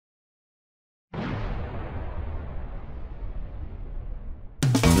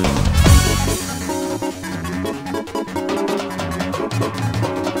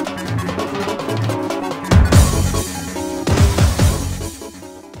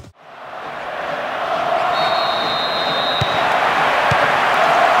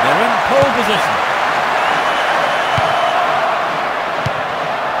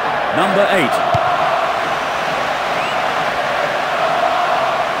number 8.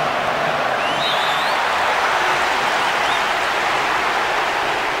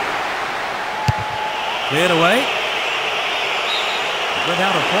 Cleared away.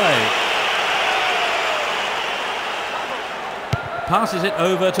 Without a play. Passes it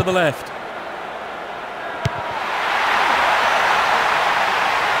over to the left.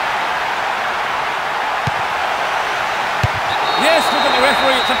 Yes, look at the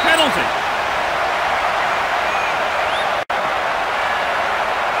referee, it's a penalty.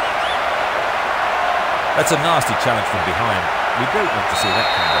 That's a nasty challenge from behind. We don't want to see that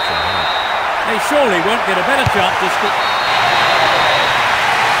kind of thing now. They surely won't get a better chance to score.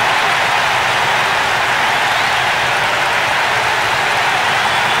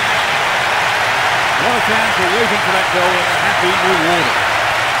 A lot of fans were waiting for that goal and have been rewarded.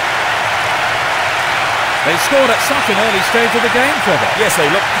 They scored at such an early stage of the game, Trevor. Yes, they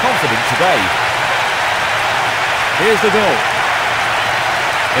look confident today. Here's the goal.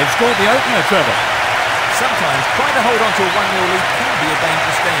 They've scored the opener, Trevor. Sometimes trying to hold on to a 1-0 lead can be a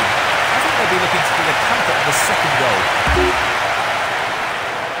dangerous game. I think they'll be looking for the comfort of the second goal.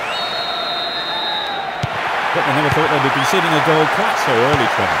 But they never thought they'd be conceding a goal quite so early,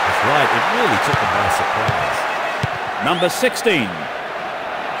 Trevor. That's right, it really took them by surprise. Number 16.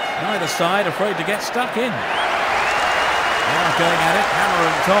 Neither side afraid to get stuck in. They are going at it, hammer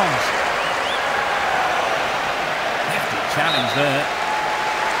and tongs. Hefty challenge there.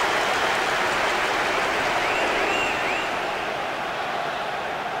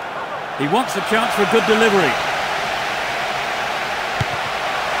 He wants a chance for a good delivery.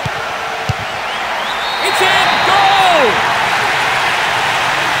 It's in! Goal!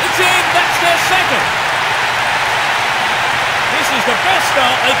 It's in! That's their second! This is the best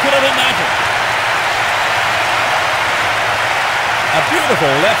start they could have imagined. A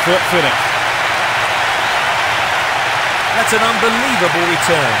beautiful left foot finish. That's an unbelievable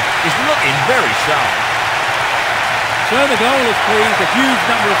return. He's looking very sharp. So the goal has pleased a huge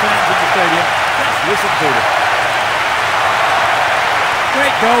number of fans in the stadium. Just listen to them.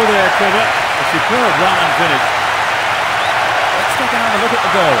 Great goal there, Trevor. A superb run and finish. Let's take another look at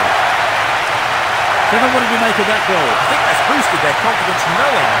the goal. Trevor, what did you make of that goal? I think that's boosted their confidence no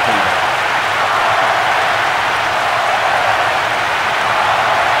end, Peter.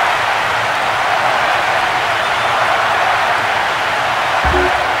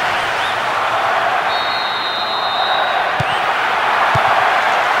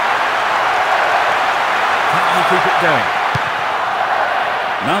 Keep it going.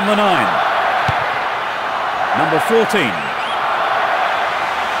 Number 9. Number 14.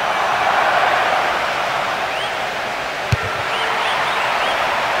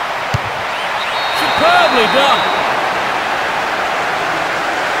 Superbly done.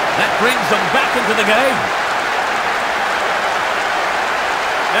 That brings them back into the game.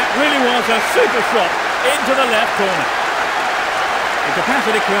 That really was a super shot into the left corner. The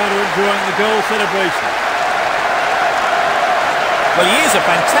capacity crowd are enjoying the goal celebration. Well, he is a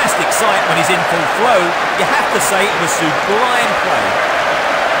fantastic sight when he's in full flow. You have to say it was sublime play.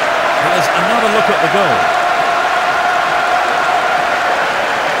 Here's another look at the goal.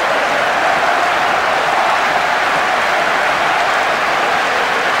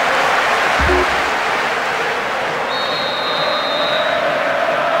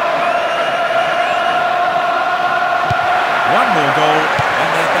 One more goal and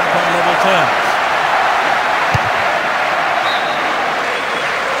they're back on level terms.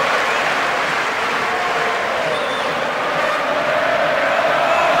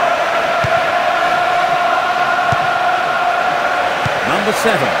 Number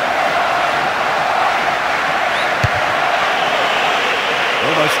 7.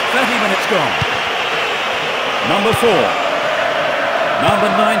 Almost 30 minutes gone. Number 4. Number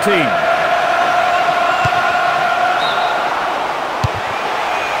 19.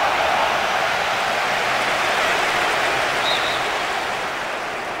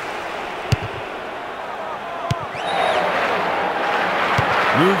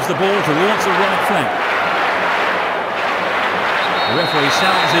 Moves the ball towards the right flank. The referee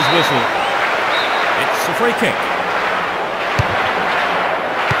sounds his whistle. It's a free kick.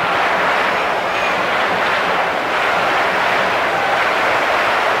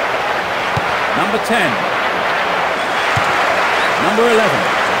 Number 10. Number 11.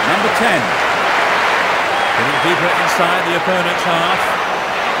 Number 10. Getting deeper inside the opponent's half.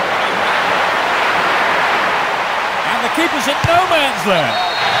 And the keeper's in no man's land.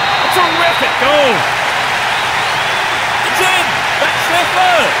 A terrific goal. It's in. That's their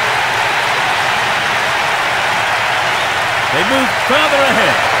third. They move further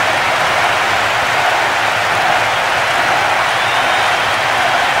ahead.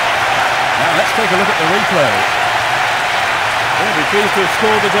 Let's take a look at the replay. They'll be pleased to have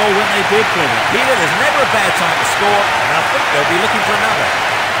scored the goal when they did, Trevor. Peter, there's never a bad time to score, and I think they'll be looking for another.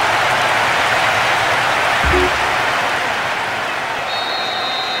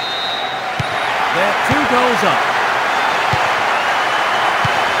 They're 2 goals up.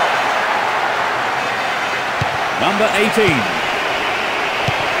 Number 18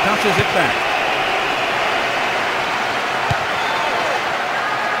 touches it back.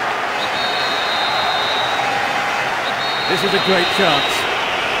 This is a great chance.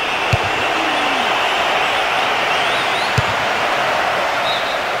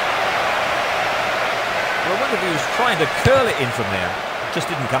 Well, I wonder if he was trying to curl it in from there. Just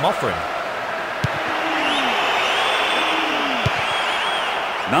didn't come off for him.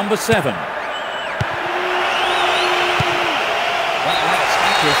 Number 7. That lacks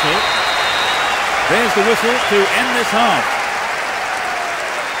accuracy. There's the whistle to end this half.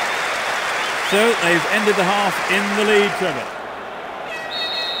 So they've ended the half in the lead, Trevor.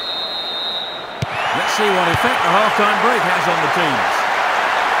 Let's see what effect the half-time break has on the teams.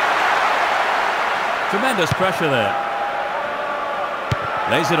 Tremendous pressure there.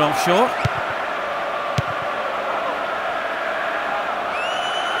 Lays it off short.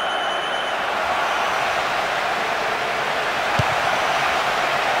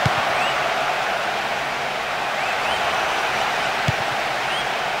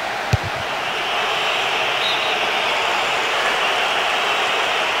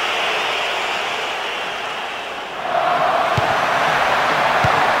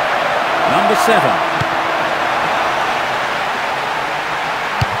 Number 7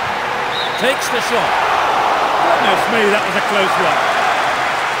 takes the shot. Goodness me, that was a close one.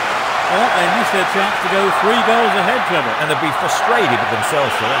 Oh, they missed their chance to go 3 goals ahead, Trevor. And they'll be frustrated with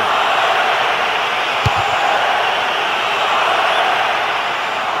themselves for that.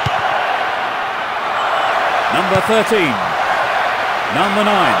 Number 13. Number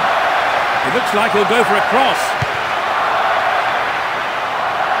 9. It looks like he'll go for a cross.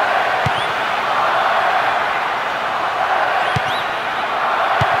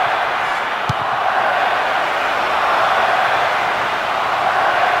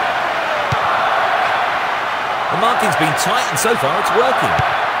 The marking's been tight, and so far it's working.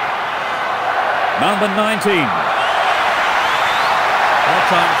 Number 19.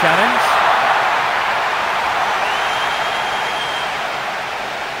 All-time challenge.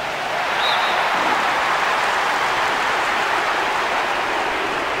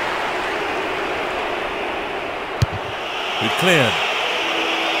 He cleared.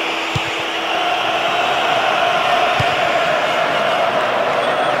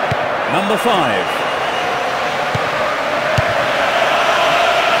 Number 5.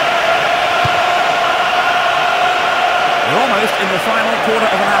 We're almost in the final quarter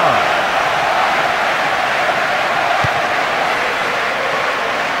of an hour.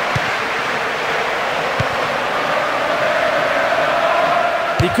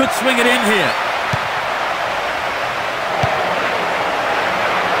 He could swing it in here.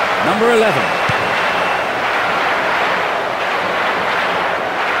 Number 11.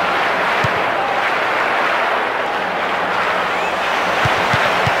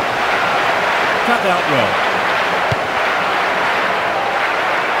 Cut out well.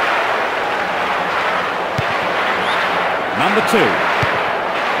 Number 2.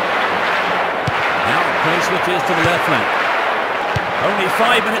 Now play switches to the left flank. Only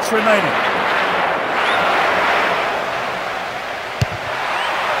 5 minutes remaining.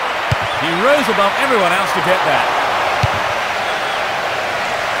 He rose above everyone else to get that.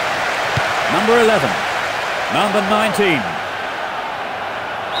 Number 11. Number 19.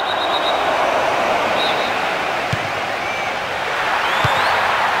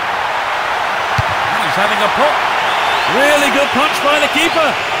 He's having a pop. Really good punch by the keeper.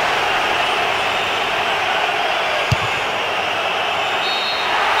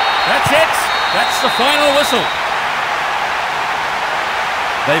 That's it. That's the final whistle.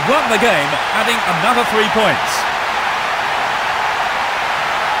 They've won the game, adding another 3 points.